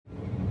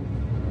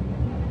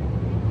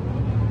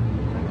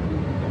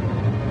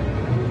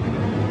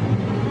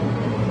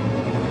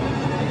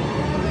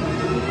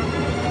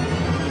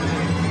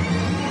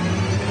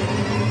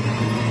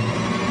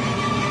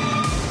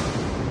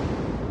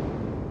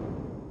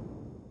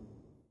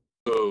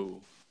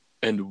Hello,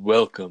 and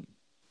welcome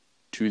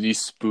to the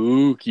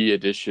spooky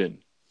edition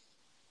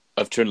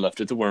of Turn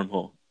Left at the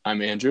Wormhole.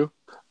 I'm Andrew.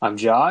 I'm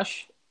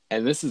Josh.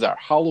 And this is our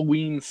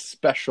Halloween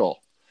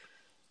special.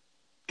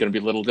 Gonna be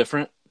a little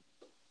different.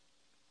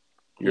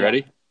 You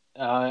ready?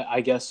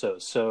 I guess so.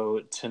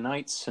 So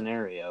tonight's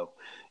scenario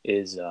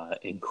is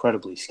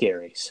incredibly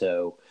scary.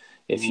 So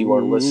if you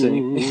are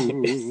listening,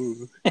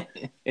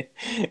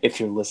 if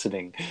you're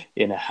listening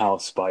in a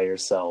house by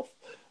yourself,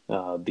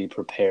 be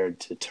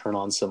prepared to turn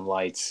on some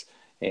lights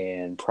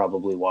and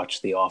probably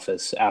watch The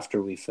Office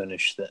after we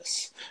finish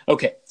this.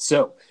 Okay,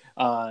 so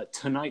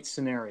tonight's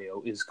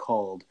scenario is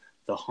called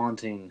The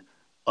Haunting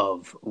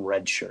of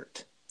Red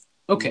Shirt.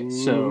 Okay,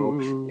 so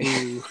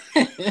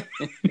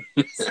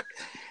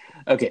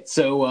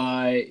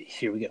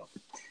here we go.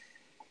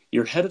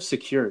 Your head of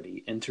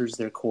security enters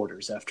their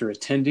quarters after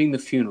attending the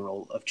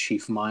funeral of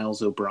Chief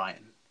Miles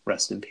O'Brien.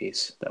 Rest in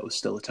peace. That was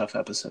still a tough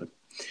episode.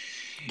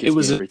 It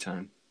was every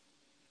time.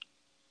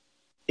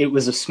 It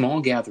was a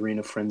small gathering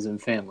of friends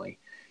and family.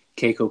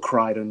 Keiko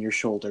cried on your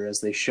shoulder as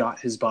they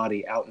shot his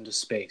body out into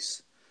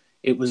space.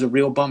 It was a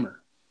real bummer.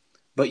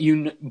 But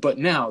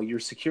now your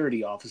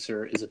security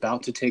officer is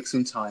about to take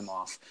some time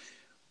off,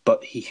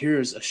 but he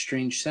hears a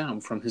strange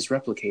sound from his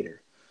replicator.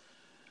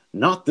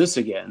 Not this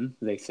again,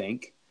 they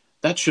think.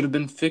 That should have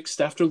been fixed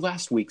after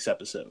last week's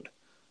episode.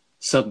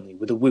 Suddenly,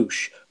 with a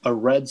whoosh, a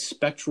red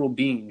spectral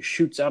being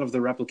shoots out of the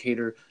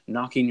replicator,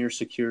 knocking your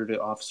security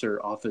officer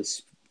off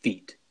his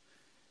feet.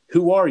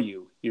 Who are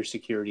you? Your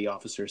security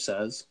officer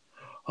says.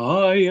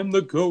 I am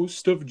the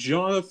ghost of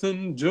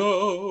Jonathan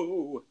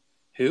Doe.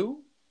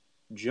 Who?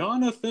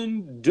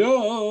 Jonathan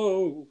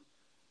Doe.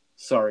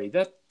 Sorry,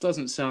 that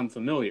doesn't sound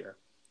familiar.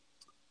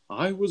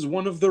 I was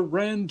one of the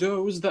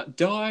randos that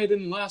died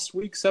in last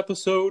week's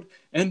episode,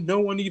 and no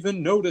one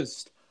even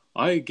noticed.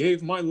 I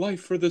gave my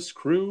life for this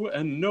crew,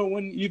 and no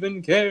one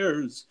even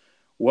cares.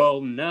 Well,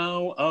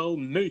 now I'll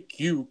make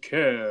you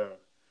care.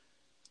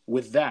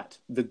 With that,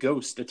 the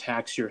ghost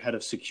attacks your head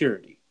of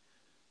security.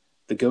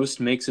 The ghost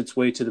makes its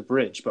way to the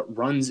bridge, but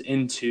runs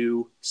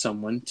into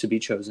someone to be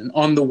chosen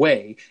on the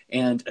way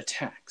and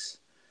attacks.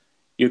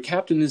 Your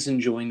captain is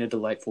enjoying a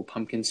delightful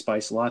pumpkin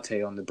spice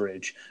latte on the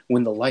bridge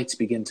when the lights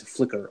begin to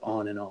flicker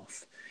on and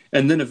off.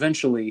 And then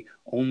eventually,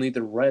 only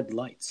the red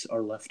lights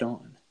are left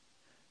on.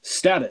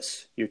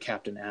 Status, your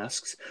captain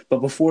asks,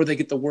 but before they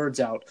get the words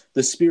out,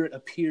 the spirit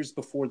appears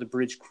before the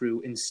bridge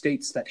crew and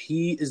states that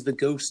he is the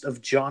ghost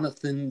of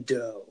Jonathan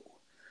Doe.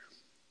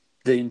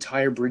 The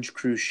entire bridge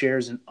crew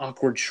shares an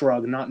awkward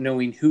shrug, not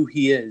knowing who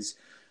he is.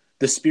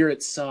 The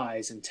spirit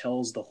sighs and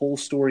tells the whole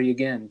story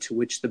again, to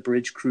which the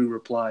bridge crew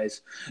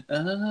replies,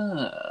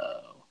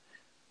 Oh.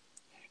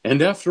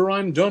 And after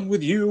I'm done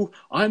with you,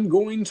 I'm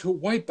going to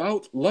wipe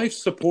out life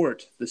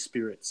support, the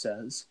spirit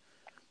says.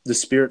 The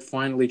spirit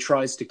finally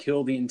tries to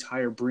kill the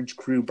entire bridge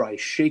crew by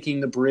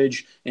shaking the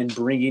bridge and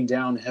bringing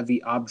down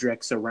heavy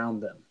objects around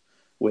them,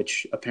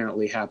 which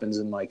apparently happens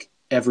in like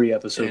every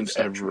episode of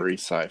Star Trek. Every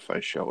sci-fi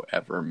show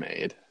ever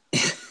made.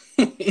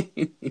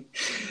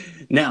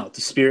 Now,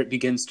 the spirit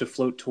begins to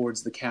float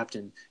towards the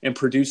captain and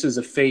produces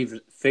a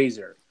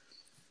phaser.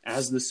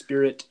 As the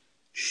spirit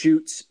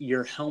shoots,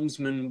 your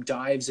helmsman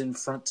dives in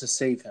front to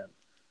save him.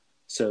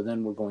 So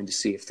then we're going to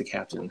see if the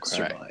captain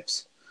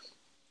survives.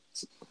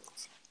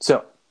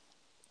 So,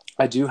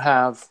 I do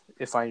have,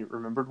 if I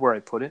remembered where I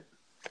put it,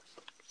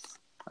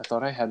 I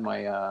thought I had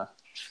my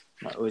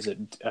was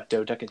it a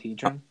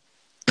dodecahedron?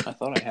 I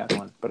thought I had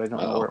one, but I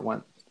don't know where it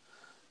went.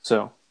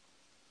 So,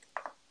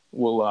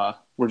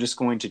 we're just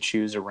going to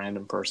choose a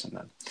random person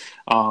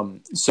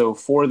then. So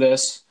for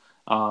this,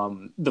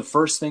 the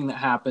first thing that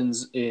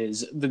happens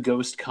is the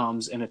ghost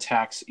comes and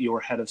attacks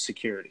your head of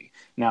security.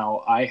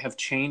 Now, I have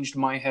changed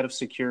my head of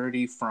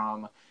security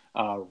from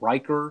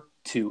Riker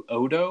to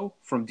Odo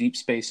from Deep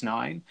Space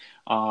Nine.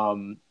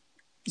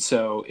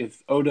 So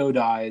if Odo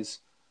dies,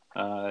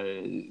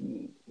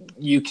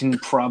 you can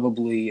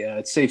probably,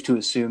 it's safe to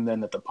assume then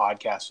that the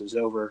podcast is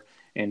over.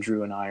 And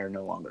Drew and I are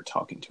no longer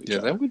talking to each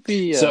other. Yeah, that would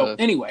be... so,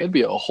 anyway. That'd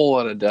be a whole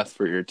lot of death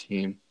for your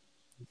team.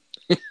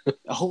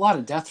 A whole lot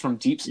of deth from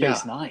Deep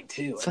Space Nine,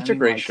 too. Such a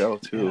great show,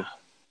 too.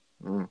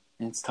 Yeah.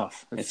 It's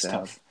tough. It's sad.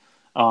 tough.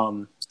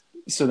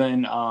 So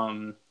then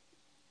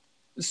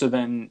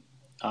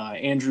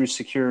Andrew's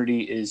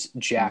security is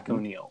Jack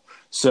O'Neill.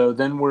 So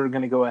then we're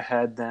going to go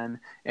ahead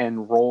then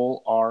and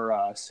roll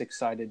our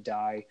six-sided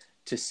die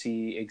to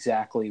see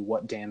exactly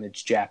what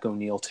damage Jack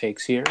O'Neill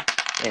takes here.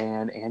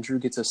 And Andrew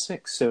gets a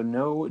 6, so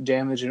no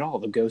damage at all.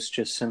 The ghost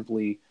just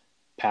simply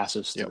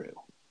passes through,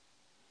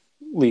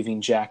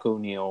 leaving Jack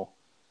O'Neill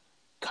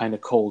kind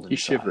of cold inside. He's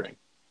shivering.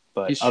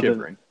 But he's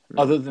shivering.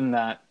 Other than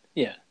that,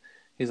 yeah.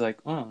 He's like,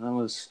 oh, that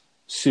was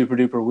super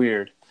duper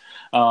weird.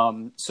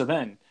 So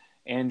then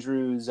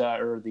Andrew's,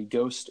 or the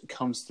ghost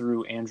comes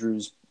through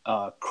Andrew's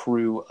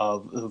crew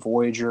of the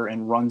Voyager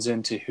and runs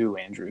into who,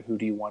 Andrew? Who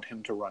do you want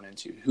him to run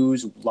into?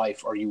 Whose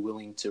life are you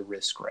willing to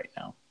risk right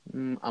now?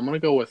 I'm going to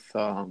go with,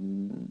 let's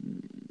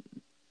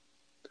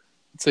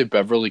say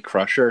Beverly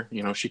Crusher.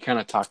 You know, she kind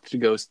of talked to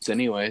ghosts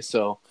anyway,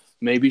 so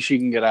maybe she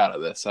can get out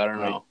of this. I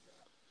don't know.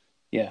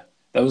 Yeah,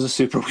 that was a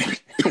super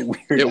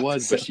weird It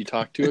was, but she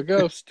talked to a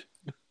ghost.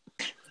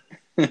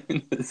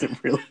 Is it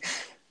really?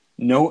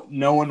 No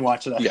one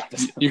watched that Yeah,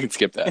 episode. you can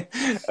skip that.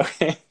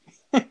 Okay.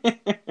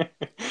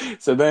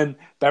 So then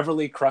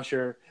Beverly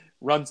Crusher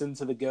runs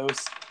into the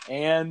ghost,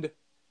 and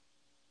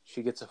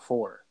she gets a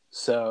 4.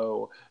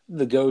 So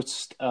the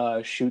ghost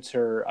shoots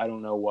her, I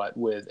don't know what,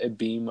 with a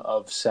beam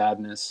of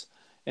sadness,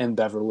 and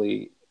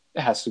Beverly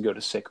has to go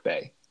to sick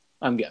bay,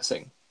 I'm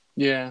guessing.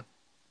 Yeah.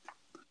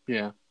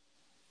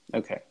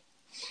 Okay.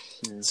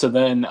 Yeah. So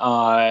then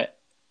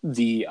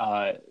the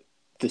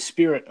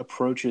spirit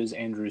approaches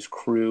Andrew's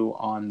crew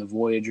on the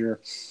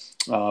Voyager,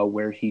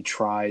 where he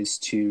tries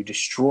to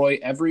destroy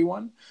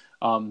everyone.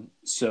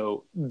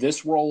 So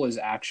this role is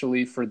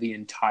actually for the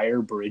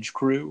entire bridge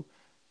crew,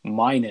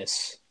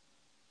 minus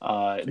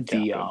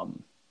the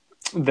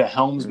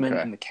helmsman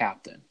and the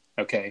captain.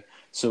 Okay,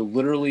 so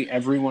literally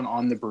everyone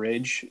on the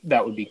bridge,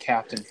 that would be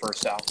captain,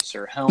 first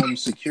officer, helm,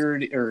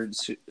 security, or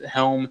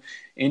helm,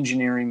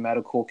 engineering,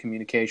 medical,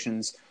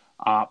 communications,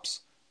 ops,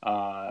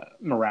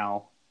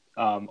 morale.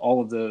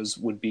 All of those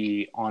would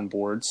be on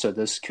board, so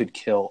this could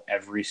kill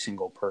every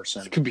single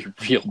person. It could be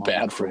real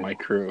bad for my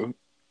crew.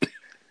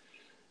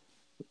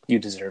 You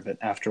deserve it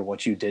after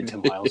what you did to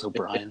Miles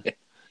O'Brien.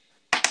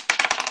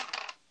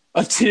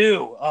 A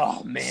 2.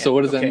 Oh man. So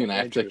what does that mean? I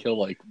have to kill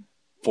like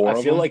 4 of them?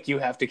 I feel like you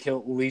have to kill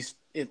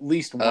at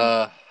least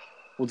one.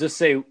 We'll just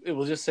say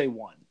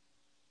 1.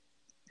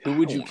 Who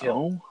would you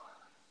kill?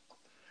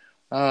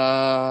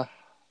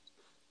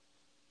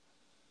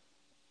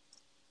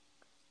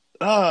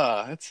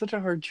 That's such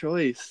a hard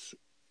choice.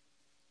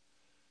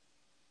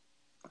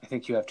 I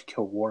think you have to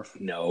kill Worf.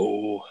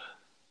 No.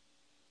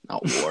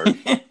 Not Worf.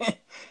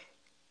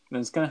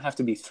 It's going to have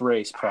to be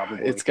Thrace,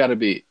 probably. It's got to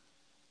be.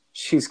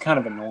 She's kind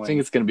of annoying. I think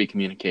it's going to be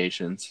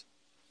communications.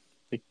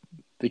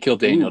 They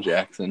killed Daniel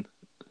Jackson.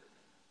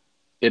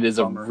 It is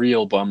bummer. A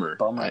real bummer.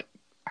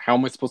 How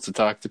am I supposed to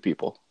talk to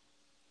people?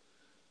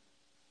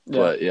 Yeah.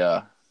 But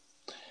yeah.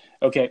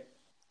 Okay.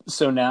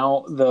 So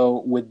now, though,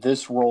 with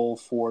this role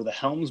for the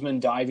helmsman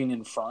diving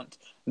in front,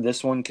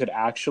 this one could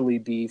actually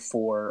be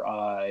for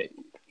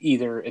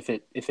either if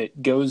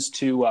it goes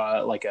to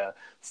like a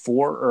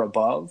 4 or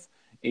above,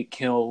 it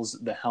kills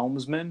the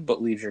helmsman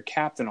but leaves your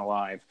captain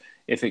alive.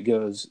 If it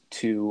goes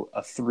to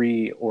a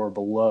 3 or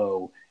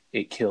below,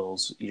 it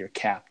kills your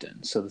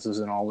captain. So this is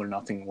an all or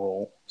nothing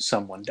role.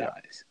 Someone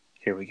dies.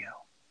 Here we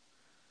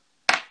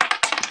go.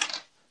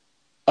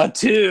 A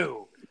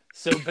 2.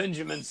 So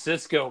Benjamin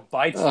Sisko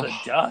bites the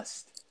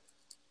dust.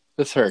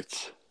 This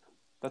hurts.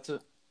 That's a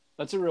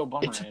real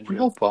bummer, It's a Andrew.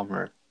 real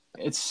bummer.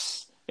 It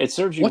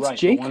serves you right.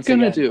 What's Jake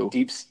gonna do?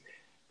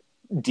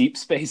 Deep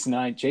Space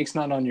Nine. Jake's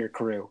not on your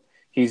crew.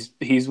 He's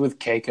with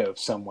Keiko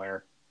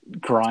somewhere,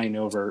 crying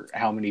over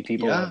how many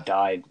people have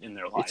died in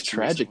their lives. It's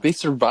tragic. Recently. They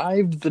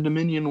survived the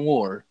Dominion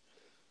War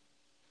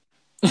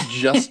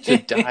just to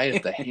die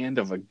at the hand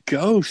of a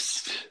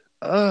ghost.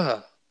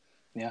 Yeah.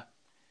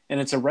 And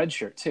it's a red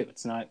shirt too.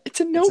 It's not.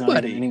 It's a nobody. It's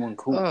not even anyone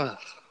cool.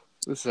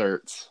 This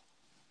hurts.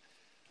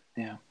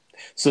 Yeah.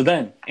 So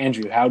then,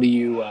 Andrew, how do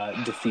you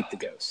defeat the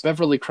ghost?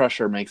 Beverly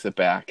Crusher makes it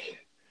back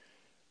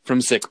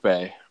from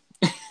sickbay.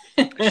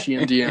 She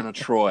and Deanna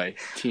Troi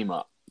team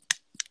up.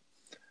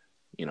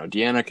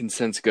 Deanna can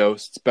sense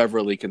ghosts.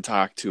 Beverly can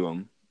talk to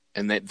him,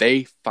 and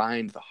they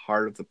find the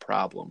heart of the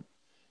problem.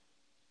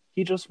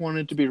 He just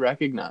wanted to be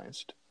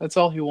recognized. That's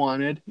all he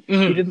wanted.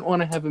 Mm-hmm. He didn't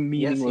want to have a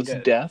meaningless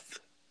death.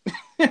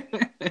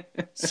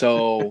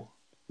 So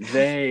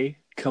they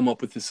come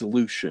up with a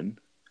solution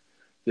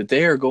that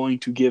they are going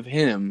to give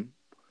him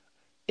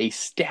a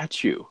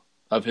statue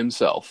of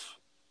himself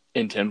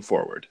in 10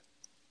 forward.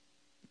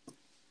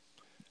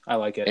 I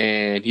like it.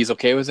 And he's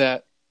okay with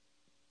that.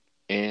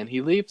 And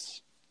he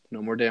leaves.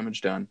 No more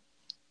damage done.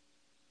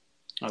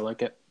 I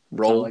like it.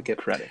 Roll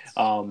credits.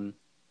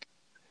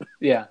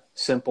 Yeah,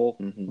 simple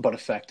but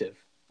effective.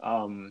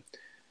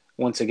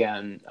 Once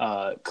again,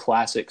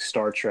 classic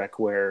Star Trek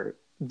where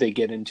they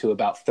get into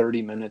about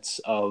 30 minutes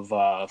of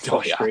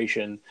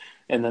frustration,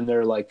 and then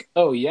they're like,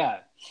 "Oh yeah,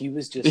 he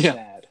was just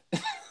sad.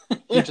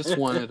 He just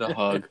wanted a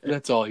hug.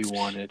 That's all he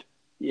wanted."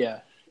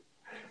 Yeah.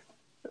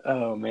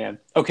 Oh man.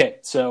 Okay,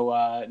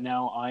 so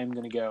now I'm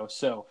gonna go.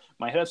 So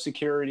my head of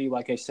security,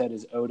 like I said,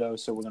 is Odo.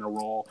 So we're gonna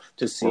roll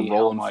to see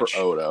how much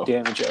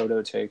damage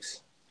Odo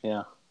takes.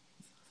 Yeah.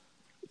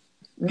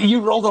 You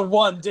rolled a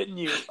 1, didn't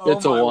you?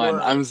 It's a 1.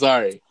 Word. I'm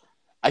sorry.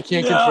 I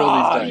can't control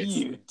these dice.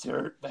 You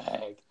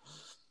dirtbag.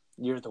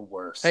 You're the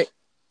worst. Hey,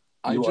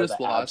 I just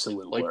lost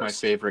my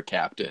favorite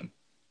captain.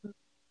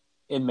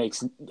 It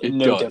makes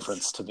no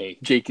difference to me.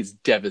 Jake is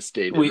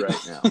devastated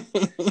right now.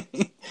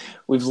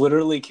 We've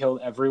literally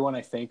killed everyone,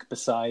 I think,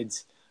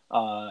 besides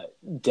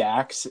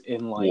Dax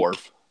in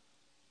Worf.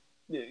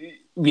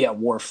 Yeah,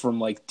 Worf from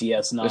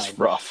DS9. It's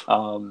rough.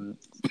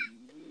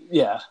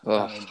 Yeah.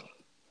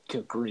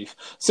 Good grief.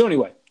 So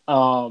anyway,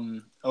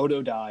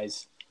 Odo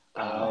dies.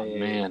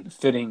 Man.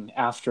 Fitting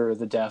after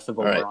the death of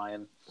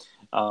O'Brien.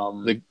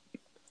 Right.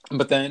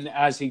 But then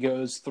as he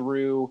goes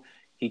through,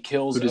 he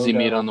kills Who does Odo. he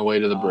meet on the way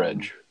to the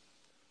bridge?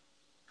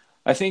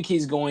 I think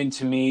he's going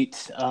to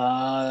meet,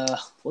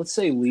 let's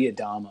say Lee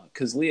Adama,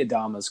 because Lee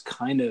Adama's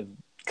kind of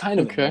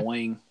Okay.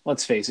 annoying.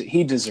 Let's face it,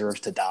 he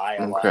deserves to die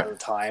a lot of the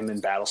time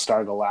in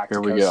Battlestar Galactica.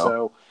 Here we go.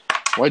 So,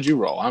 why'd you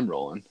roll? I'm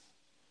rolling.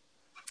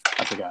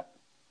 I forgot.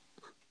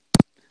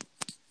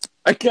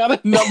 I got a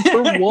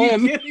number Are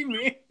one. you kidding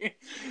me?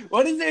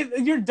 What is it?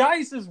 Your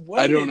dice is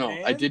weighted, I don't know.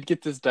 man. I did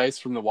get this dice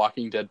from the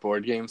Walking Dead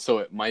board game, so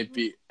it might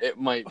be.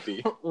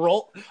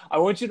 Roll. I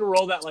want you to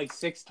roll that like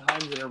 6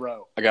 times in a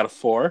row. I got a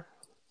 4,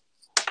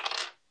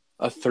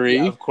 a 3.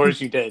 Yeah, of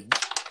course you did.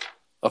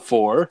 A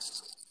 4.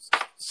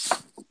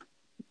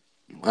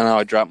 I know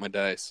I dropped my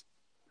dice.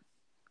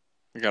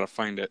 I gotta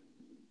find it.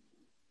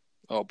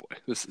 Oh boy,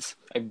 this is.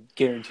 I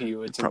guarantee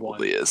you it's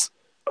probably a 1. is.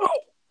 Oh,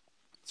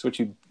 that's what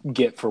you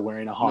get for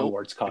wearing a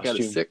Hogwarts costume. I got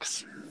a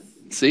 6.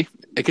 See,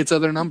 it gets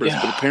other numbers,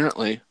 but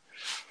apparently.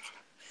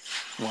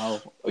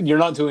 Well, you're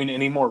not doing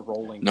any more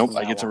rolling. Nope,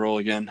 I get to roll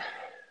again.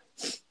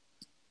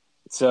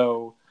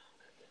 So,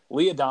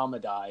 Lee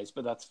Adama dies,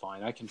 but that's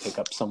fine. I can pick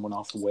up someone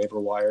off the waiver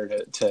wire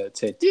to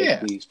take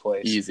Lee's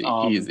place. Easy.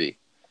 All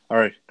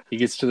right, he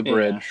gets to the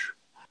bridge. Yeah.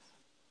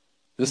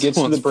 This gets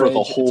one's to the bridge, for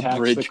the whole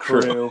bridge the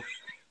crew.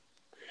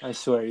 I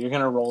swear, you're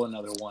gonna roll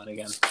another 1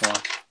 again. Come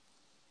on.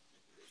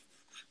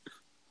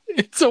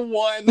 It's a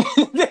 1.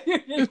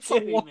 You're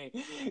kidding me.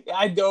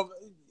 I don't.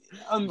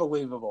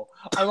 Unbelievable.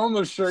 I'm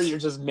almost sure you're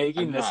just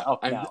making this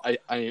up now.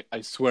 I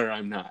swear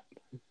I'm not.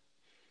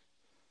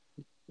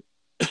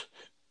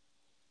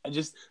 I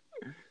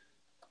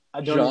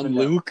don't even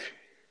know. Jean-Luc?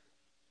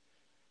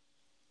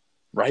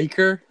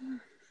 Riker?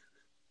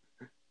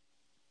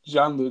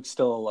 Jean-Luc's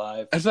still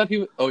alive. I thought he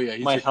was... Oh, yeah.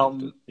 He's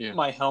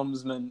my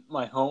helmsman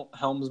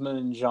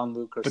and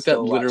Jean-Luc are but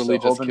still alive. But that literally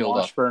just Hoban killed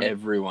Washburn, off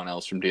everyone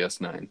else from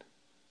DS9.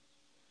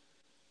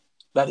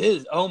 That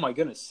is... Oh, my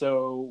goodness.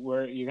 So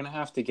you're going to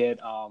have to get...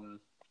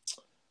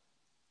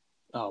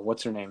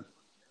 what's her name?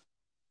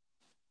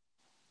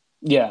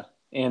 Yeah.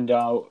 And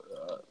no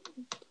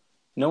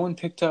one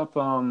picked up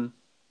the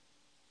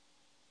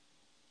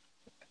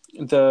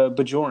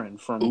Bajoran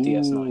from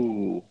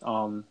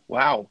DS9.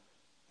 Wow.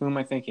 Who am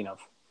I thinking of?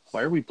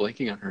 Why are we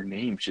blanking on her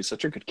name? She's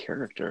such a good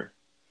character.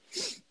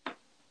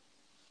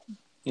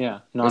 Yeah.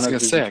 I was going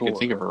to say, I could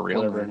think of her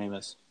real name. Whatever her name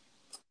is.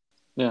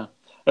 Yeah.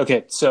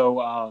 Okay,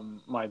 so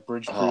my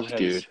bridge crew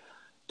has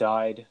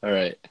died. All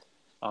right.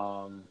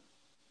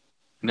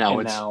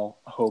 Now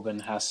Hoban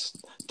has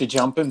to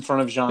jump in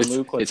front of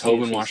Jean-Luc. It's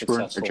Hoban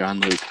Washburn or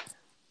Jean-Luc.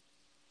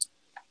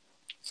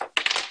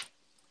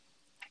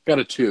 Got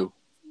a 2.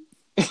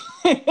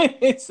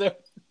 So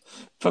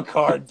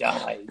Picard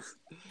dies.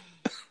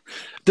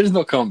 There's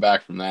no coming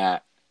back from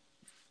that.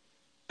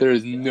 There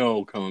is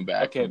no coming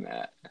back from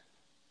that.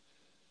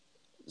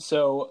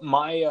 So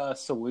my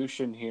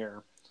solution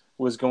here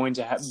was going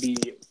to be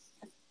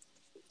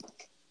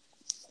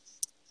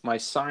my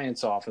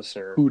science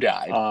officer. Who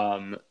died?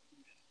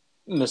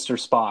 Mr.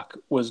 Spock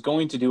was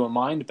going to do a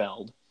mind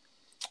meld.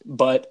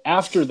 But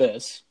after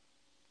this,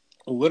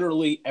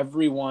 literally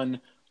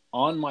everyone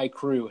on my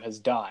crew has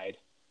died.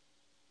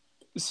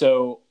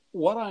 So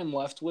what I'm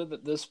left with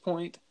at this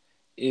point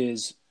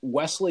is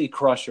Wesley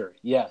Crusher.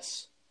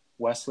 Yes,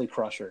 Wesley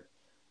Crusher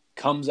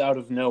comes out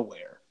of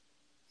nowhere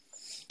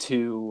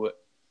to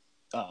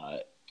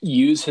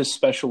use his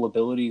special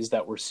abilities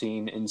that were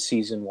seen in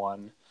season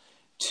 1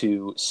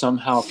 to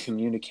somehow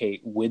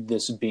communicate with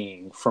this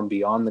being from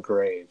beyond the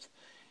grave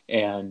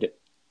and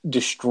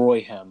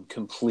destroy him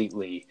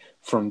completely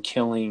from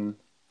killing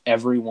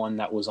everyone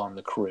that was on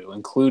the crew,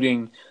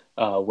 including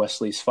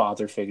Wesley's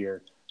father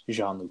figure,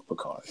 Jean-Luc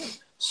Picard.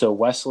 So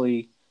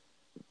Wesley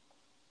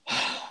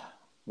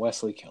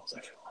kills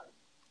everyone.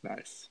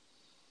 Nice.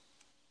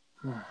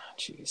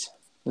 Jeez.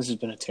 This has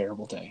been a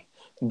terrible day.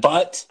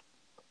 But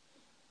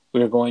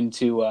we're going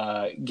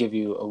to give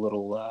you a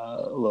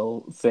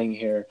little thing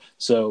here.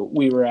 So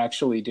we were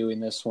actually doing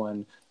this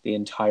one. The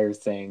entire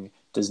thing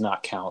does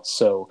not count.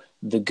 So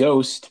the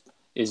ghost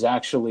is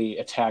actually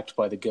attacked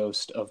by the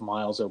ghost of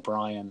Miles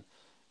O'Brien.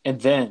 And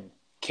then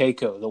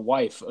Keiko, the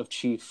wife of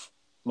Chief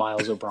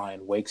Miles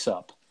O'Brien, wakes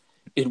up.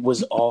 It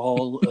was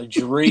all a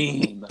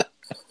dream.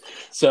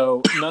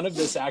 So none of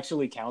this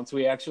actually counts.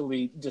 We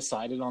actually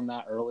decided on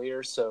that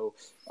earlier. So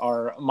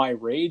my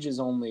rage is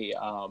only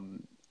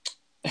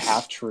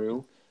half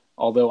true.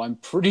 Although I'm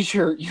pretty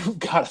sure you've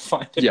got to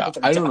find it. Yeah,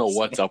 I don't know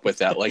what's up with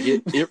that. Like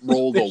it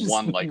rolled a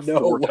 1 like no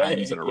 4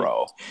 times in a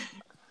row.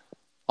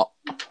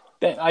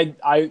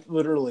 I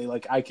literally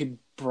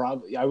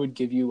I would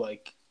give you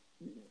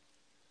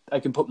I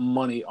can put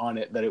money on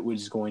it that it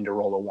was going to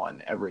roll a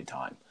 1 every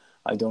time.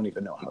 I don't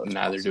even know how.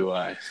 Neither do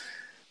I.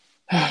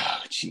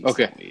 Jeez,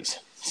 okay. Please.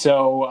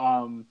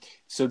 So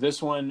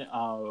this one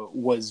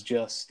was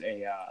just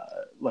a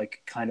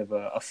kind of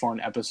a fun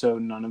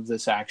episode. None of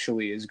this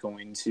actually is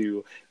going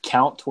to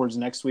count towards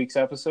next week's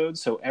episode.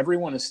 So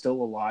everyone is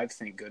still alive,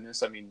 thank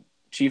goodness. I mean,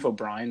 Chief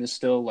O'Brien is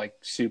still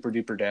super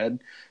duper dead,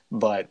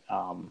 but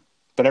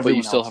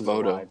everyone still else have is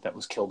Odo. alive that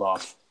was killed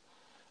off.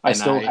 I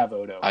still have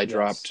Odo. I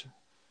dropped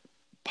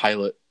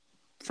Pilot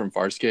from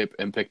Farscape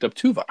and picked up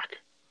Tuvok.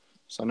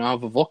 So now I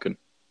have a Vulcan.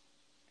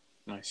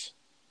 Nice.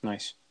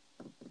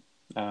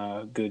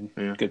 Good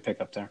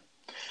pickup there.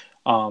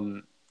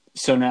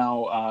 So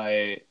now,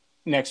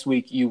 next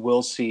week you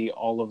will see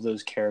all of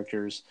those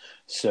characters,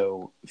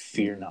 so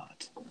fear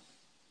not.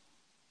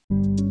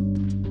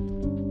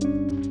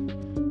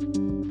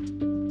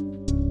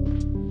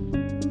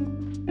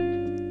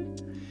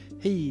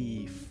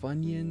 Hey,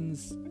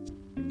 Funyuns.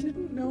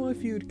 Didn't know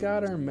if you'd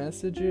got our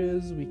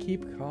messages. We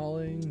keep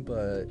calling,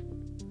 but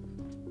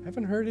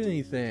haven't heard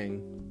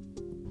anything.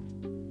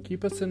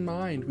 Keep us in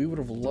mind. We would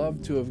have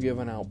loved to have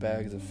given out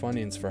bags of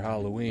Funyuns for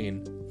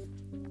Halloween.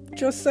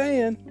 Just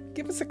saying.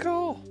 Give us a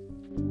call.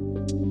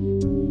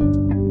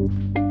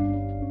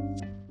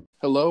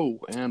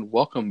 Hello, and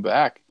welcome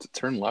back to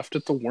Turn Left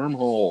at the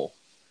Wormhole.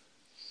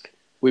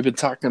 We've been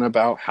talking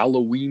about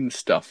Halloween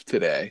stuff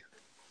today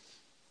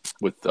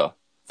with the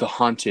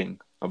haunting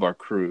of our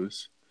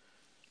cruise.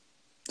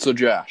 So,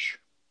 Josh,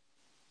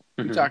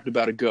 we talked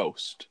about a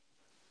ghost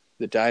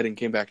that died and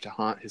came back to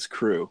haunt his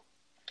crew.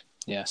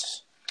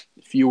 Yes.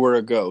 If you were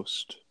a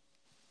ghost,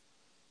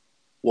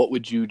 what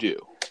would you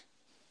do?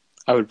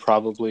 I would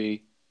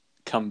probably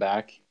come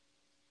back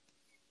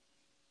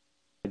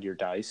with your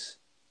dice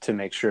to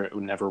make sure it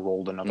never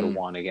rolled another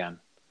one again.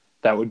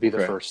 That would be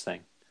the first thing.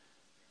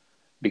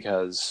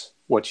 Because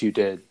what you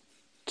did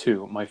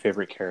to my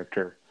favorite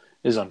character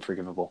is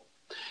unforgivable.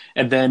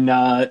 And then,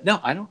 no,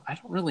 I don't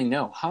really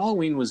know.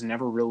 Halloween was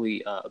never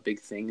really a big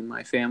thing in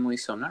my family,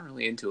 so I'm not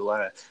really into a lot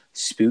of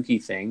spooky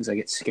things. I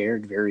get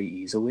scared very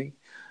easily.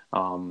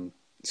 So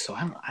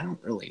I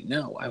don't really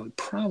know. I would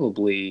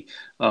probably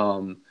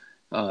come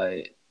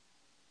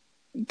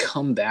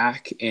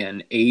back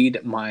and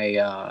aid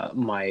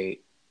my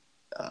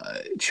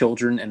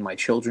children and my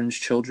children's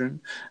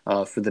children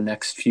for the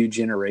next few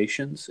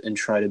generations and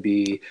try to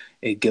be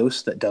a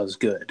ghost that does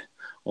good.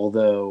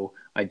 Although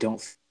I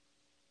don't think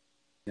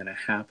it's going to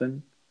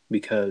happen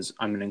because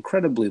I'm an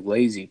incredibly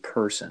lazy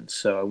person.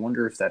 So I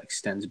wonder if that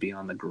extends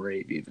beyond the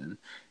grave even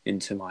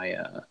into my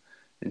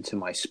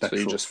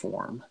spectral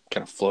form.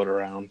 Kind of float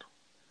around.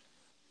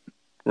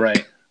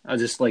 Right. I'll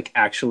just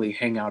actually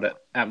hang out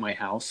at my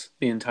house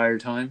the entire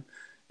time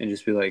and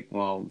just be like,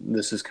 well,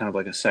 this is kind of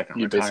like a second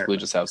retirement. You basically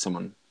just have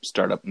someone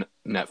start up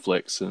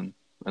Netflix and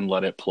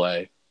let it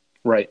play.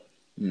 Right.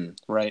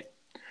 Right.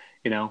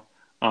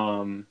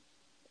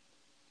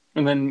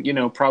 And then,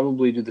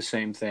 probably do the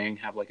same thing,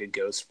 have a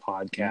ghost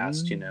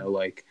podcast,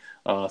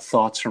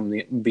 thoughts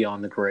from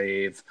beyond the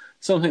grave,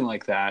 something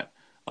like that.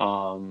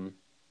 Or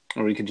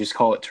we could just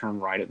call it Turn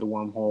Right at the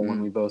Wormhole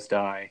when we both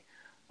die.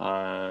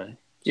 You're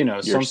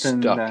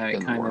something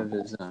that kind of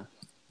is,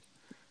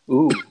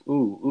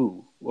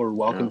 or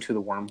Welcome to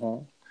the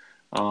Wormhole.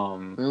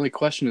 The only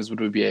question is, would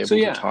we be able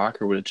to talk,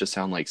 or would it just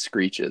sound like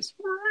screeches?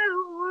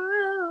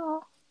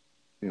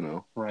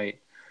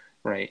 Right.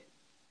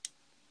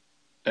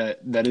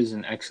 That is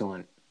an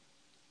excellent.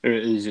 Or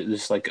is it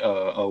just like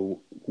a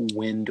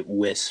wind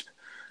wisp,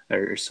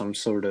 or some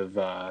sort of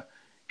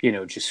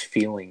just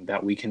feeling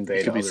that we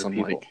convey to other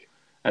people?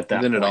 At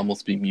that then point. It'd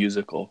almost be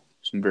musical,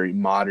 some very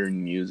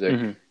modern music.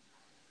 Mm-hmm.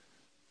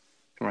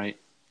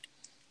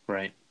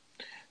 Right.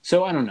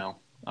 So I don't know.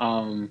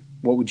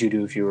 What would you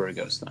do if you were a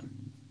ghost then?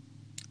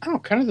 I don't know,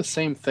 kind of the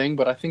same thing,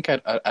 but I think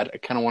I'd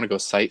kind of want to go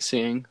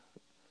sightseeing.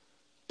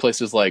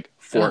 Places like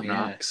Fort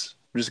Knox.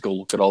 Just go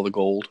look at all the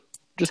gold.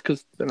 Just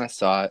because then I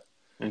saw it.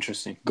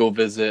 Interesting. Go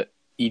visit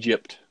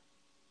Egypt.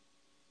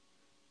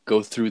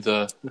 Go through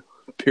the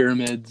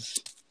pyramids.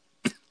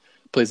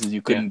 Places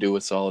you couldn't do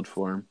with solid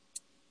form.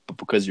 But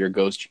because you're a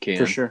ghost, you can.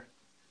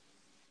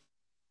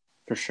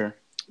 For sure.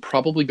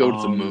 Probably go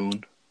to the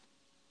moon.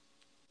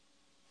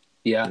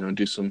 Yeah.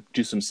 Do some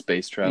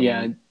space travel.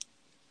 Yeah.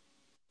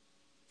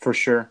 For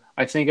sure.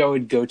 I think I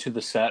would go to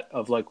the set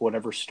of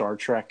whatever Star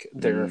Trek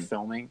they're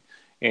filming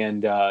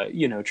and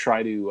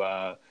try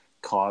to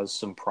cause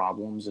some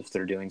problems if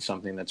they're doing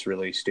something that's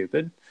really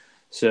stupid.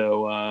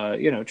 So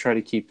try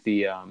to keep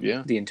the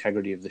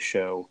integrity of the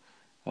show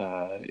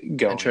going.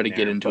 And try to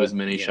get into as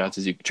many shots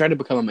as you can. Try to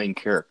become a main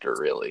character,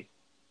 really.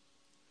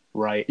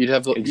 Right. You'd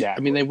have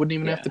exactly. I mean, they wouldn't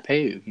even have to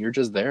pay you. You're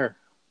just there.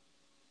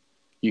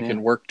 You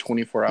can work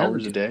 24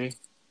 hours a day.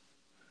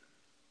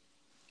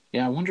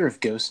 Yeah, I wonder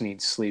if ghosts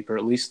need sleep, or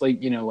at least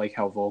like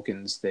how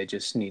Vulcans, they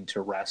just need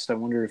to rest. I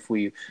wonder if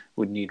we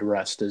would need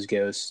rest as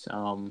ghosts.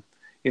 A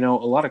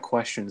lot of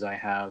questions I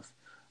have.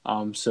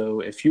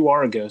 So if you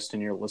are a ghost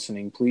and you're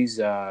listening,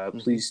 please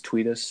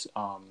tweet us.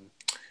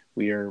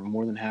 We are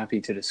more than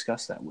happy to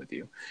discuss that with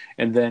you.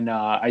 And then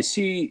I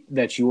see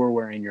that you are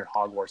wearing your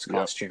Hogwarts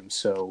costume.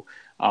 So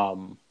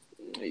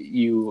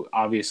you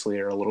obviously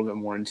are a little bit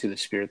more into the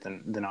spirit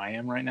than I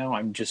am right now.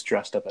 I'm just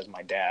dressed up as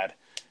my dad,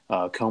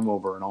 comb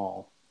over and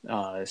all.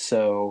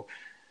 So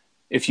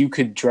if you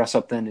could dress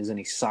up then as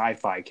any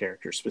sci-fi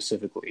character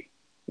specifically,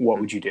 what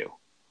would you do?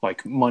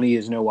 Like, money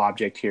is no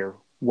object here.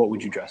 What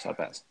would you dress up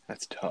as?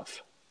 That's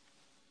tough.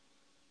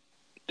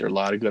 There are a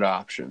lot of good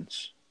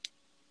options.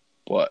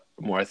 But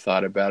the more I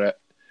thought about it,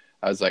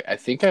 I was like, I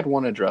think I'd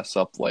want to dress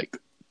up like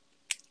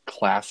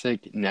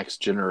classic Next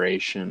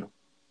Generation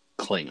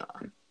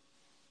Klingon.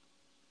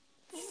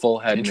 full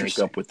head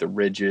makeup with the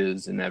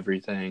ridges and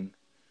everything.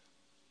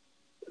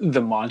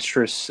 The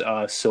monstrous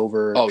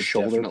silver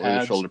shoulder definitely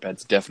pads. The shoulder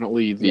pads.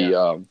 Definitely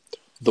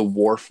the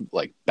Worf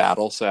like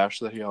battle sash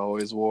that he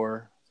always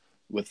wore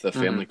with the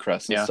family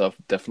crest and stuff.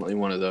 Definitely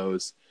one of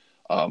those.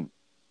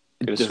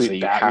 Does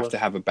he have to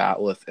have a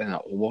bat'leth? And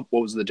what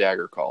was the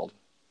dagger called?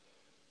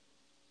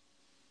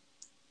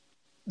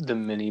 The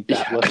mini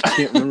bat'leth. I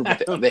can't remember,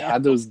 but they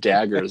had those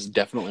daggers.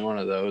 Definitely one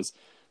of those.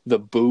 The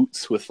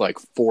boots with like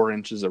 4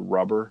 inches of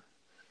rubber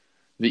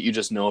that you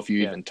just know if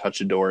you even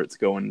touch a door, it's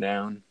going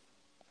down.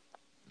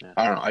 Yeah.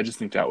 I don't know. I just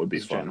think that would be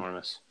fun.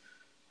 Ginormous.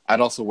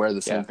 I'd also wear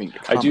the same thing to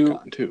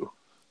Comic-Con too.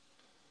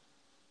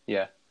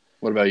 Yeah.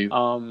 What about you?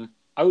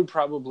 I would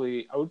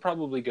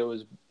probably go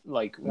as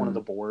like one of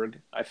the Borg.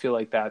 I feel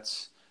like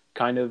that's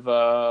kind of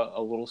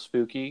a little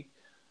spooky.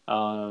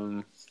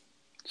 So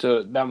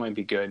that might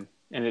be good.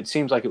 And it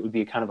seems like it would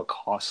be kind of a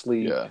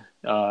costly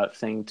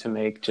thing to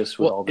make just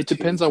with all the it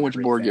depends on which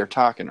Borg you're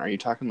talking. Are you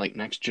talking like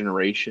Next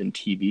Generation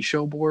TV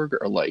show Borg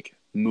or like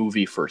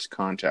movie First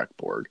Contact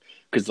Borg?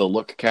 Because the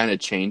look kind of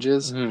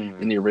changes.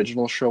 In the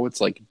original show,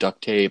 it's like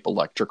duct tape,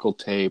 electrical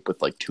tape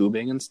with like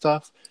tubing and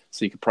stuff.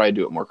 So you could probably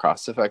do it more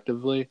cost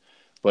effectively.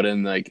 But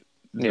in like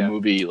the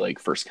movie like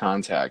First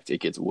Contact, it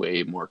gets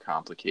way more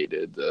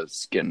complicated. The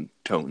skin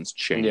tones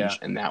change,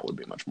 and that would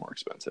be much more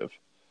expensive.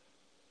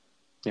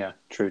 Yeah,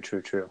 true.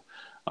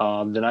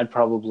 Then I'd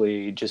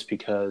probably, just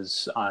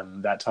because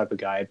I'm that type of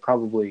guy, I'd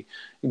probably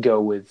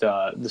go with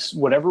this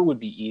whatever would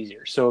be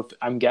easier. So if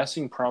I'm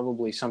guessing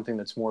probably something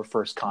that's more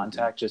First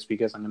Contact, just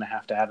because I'm going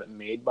to have it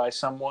made by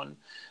someone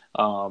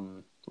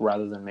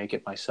rather than make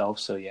it myself.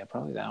 So yeah,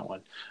 probably that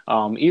one.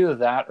 Either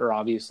that or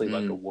obviously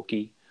like a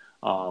Wookiee,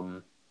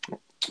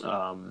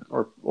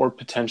 or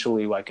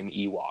potentially like an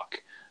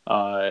Ewok.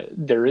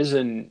 There is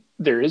an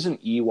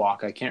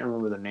Ewok. I can't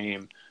remember the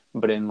name.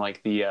 But in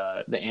like the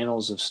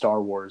annals of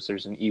Star Wars,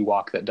 there's an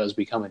Ewok that does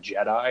become a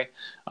Jedi.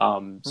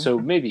 So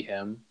maybe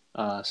him,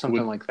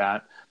 something like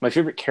that. My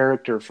favorite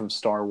character from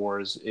Star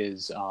Wars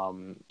is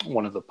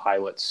one of the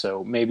pilots.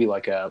 So maybe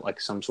like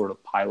some sort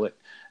of pilot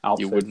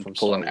outfit. You wouldn't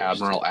pull an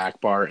Admiral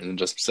Akbar and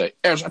just say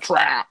 "There's a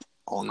trap"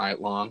 all night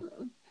long.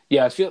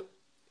 Yeah, I feel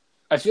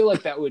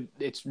like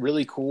it's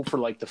really cool for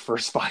like the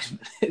first 5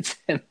 minutes,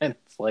 and then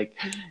it's like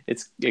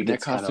that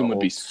costume would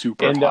be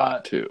super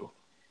hot too.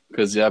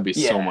 Because that'd be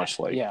so much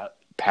like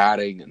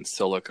padding and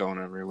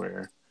silicone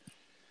everywhere.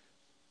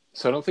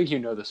 So I don't think you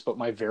know this, but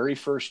my very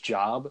first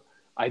job,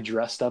 I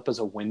dressed up as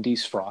a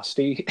Wendy's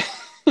Frosty.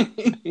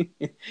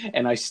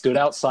 And I stood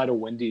outside of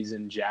Wendy's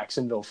in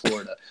Jacksonville,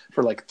 Florida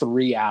for like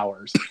 3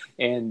 hours.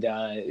 And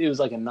it was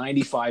like a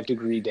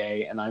 95-degree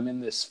day, and I'm in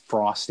this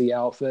Frosty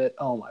outfit.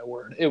 Oh, my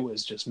word. It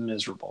was just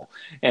miserable.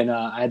 And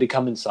I had to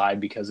come inside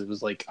because it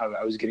was like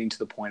I was getting to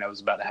the point I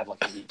was about to have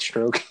like a heat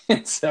stroke.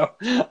 And so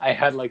I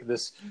had like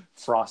this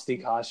Frosty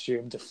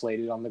costume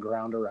deflated on the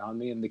ground around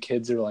me, and the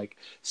kids are like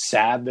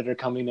sad that are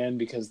coming in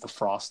because the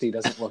Frosty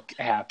doesn't look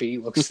happy,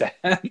 looks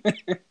sad.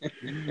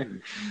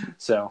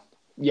 So...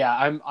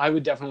 yeah, I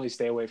would definitely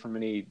stay away from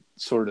any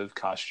sort of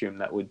costume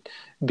that would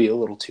be a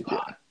little too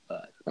hot.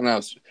 And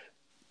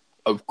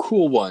a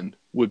cool one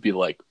would be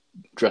like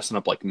dressing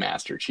up like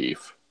Master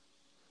Chief.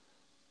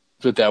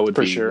 But that would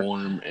be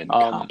warm and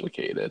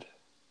complicated.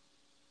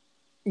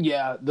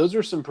 Yeah, those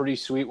are some pretty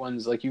sweet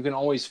ones. Like you can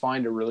always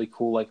find a really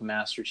cool like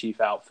Master Chief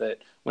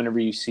outfit whenever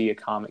you see a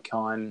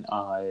Comic-Con.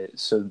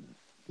 So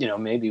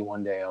maybe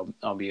one day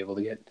I'll be able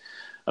to get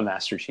a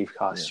Master Chief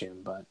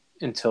costume, but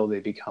until they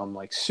become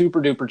like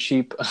super duper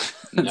cheap,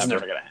 it's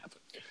never gonna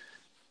happen.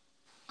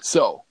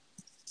 So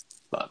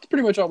that's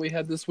pretty much all we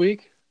had this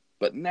week.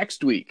 But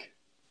next week,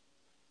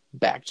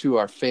 back to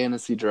our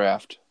fantasy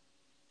draft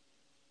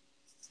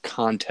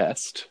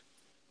contest,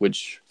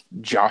 which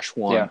Josh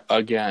won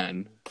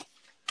again.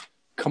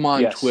 Come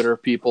on, Twitter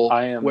people.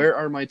 Where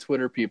are my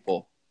Twitter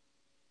people?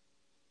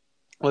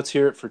 Let's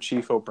hear it for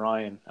Chief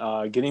O'Brien.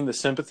 Getting the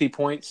sympathy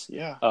points,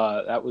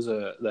 that was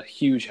a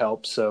huge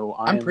help. So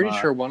I'm pretty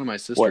sure one of my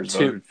sisters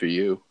voted for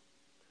you.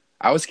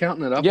 I was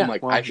counting it up. I'm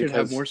like, I should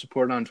have more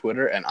support on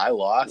Twitter, and I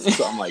lost.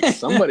 So I'm like,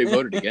 somebody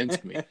voted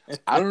against me.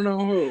 I don't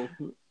know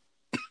who.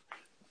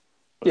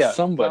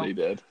 Somebody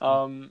did.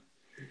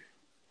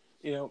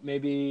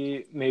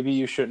 Maybe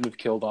you shouldn't have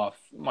killed off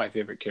my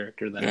favorite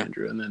character then,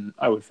 Andrew, and then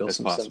I would feel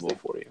some sympathy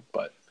for you.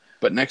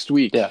 But next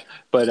week,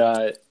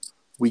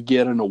 we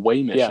get an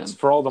away mission. Yeah, it's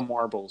for all the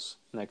marbles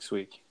next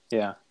week.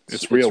 Yeah.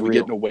 It's real. We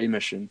get an away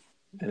mission.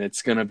 And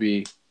it's gonna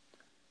be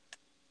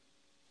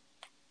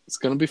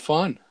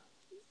fun.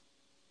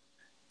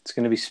 It's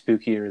gonna be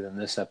spookier than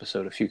this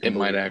episode, if you can. It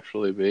might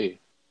actually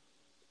be.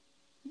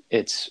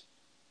 It's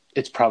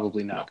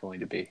probably not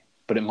going to be,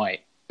 but it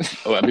might.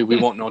 We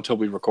won't know until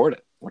we record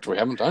it, which we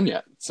haven't done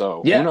yet.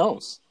 So who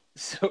knows?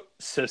 So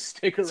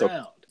stick around.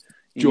 So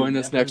join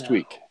us next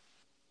week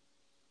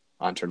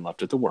on Turn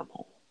Left at the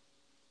Wormhole.